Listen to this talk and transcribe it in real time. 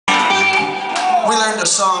We learned a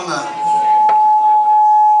song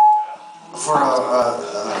for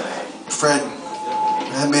Fred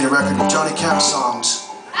had made a record of Johnny Cash songs,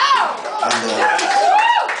 and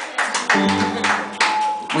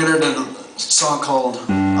we learned a song called,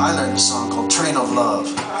 I learned a song called Train of Love.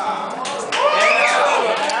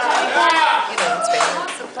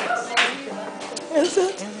 Is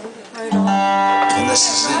it? And this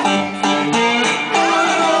is it.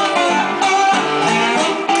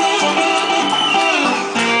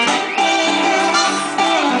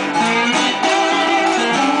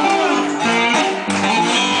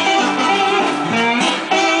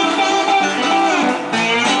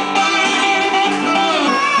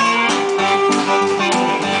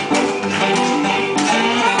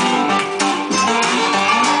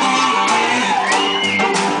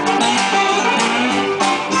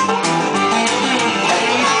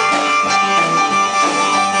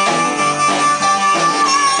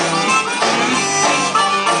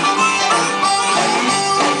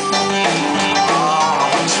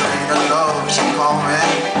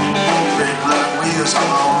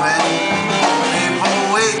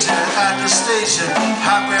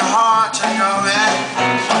 Happy heart to go in.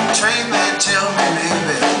 Train man, tell me,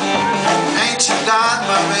 baby, ain't you got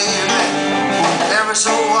my baby? Every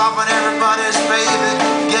so often, everybody's baby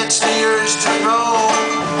gets the urge to roll,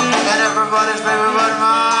 and everybody's baby but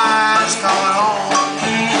mine's coming home.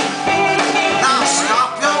 Now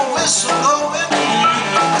stop your whistle blowing,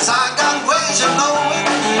 'cause I got ways of knowing,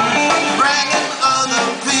 bringing other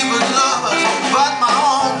people's lovers, but my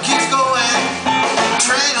own keeps going.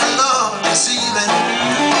 Train of love this evening,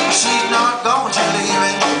 she's not going to leave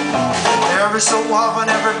it. Every so often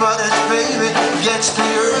everybody's baby gets the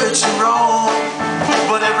urge to roam,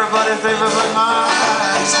 but everybody's baby but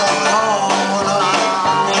mine's coming home.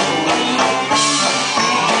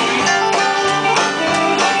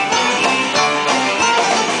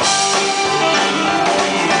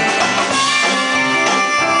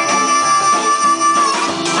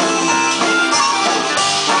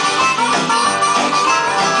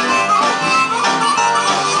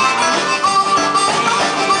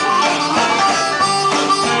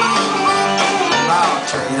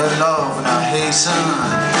 Love, now hasten,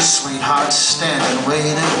 sweetheart standing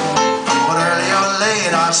waiting. But early or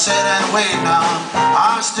late I sit and wait now.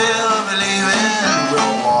 I'm still believing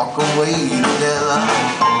we'll walk away together.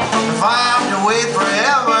 If I have to wait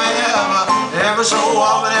forever, ever so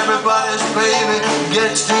often everybody's baby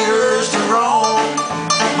gets the urge to roam,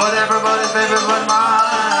 but everybody's baby but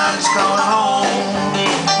mine's coming home.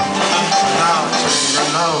 Now train of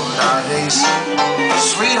love, now hasten,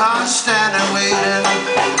 sweetheart standing waiting.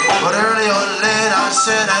 But early or late I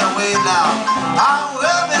sit and wait now. I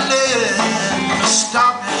will be late.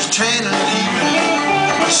 Stop this train and leave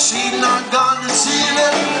it. She's not gone to see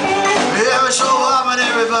it. Every so often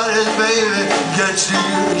everybody's baby gets the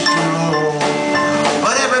urge to roll,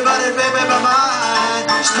 but everybody's baby but mine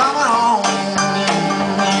is coming home.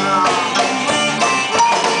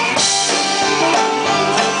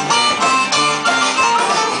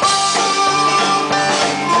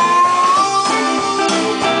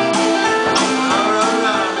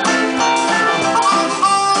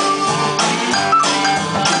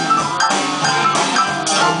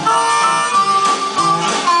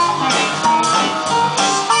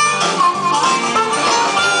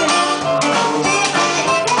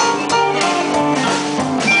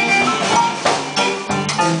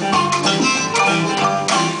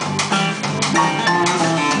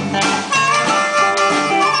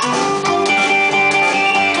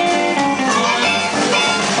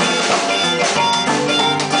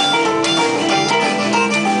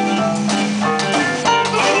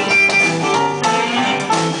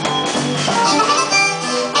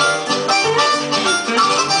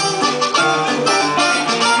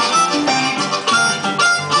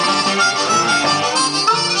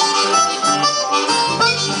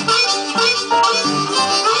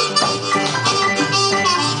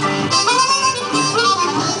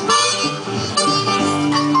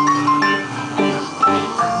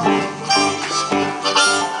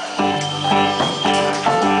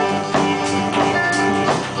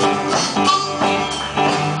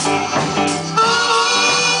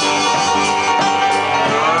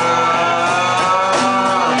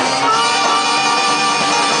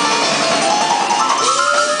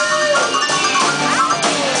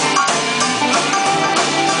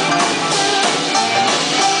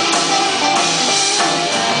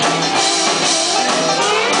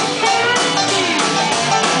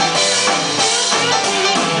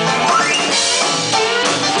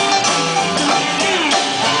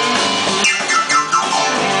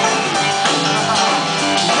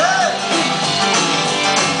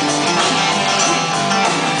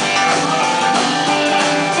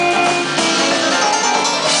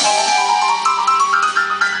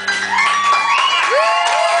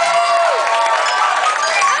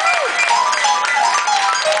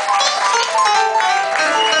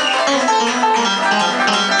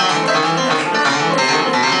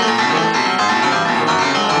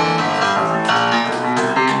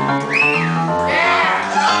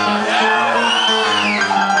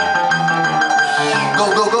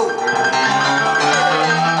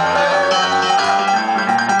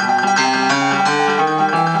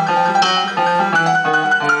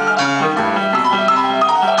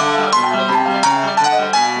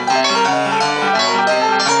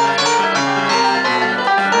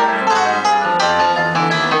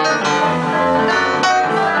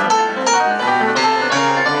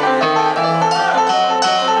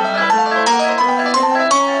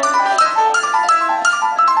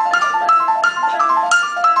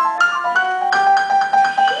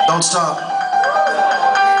 Don't stop.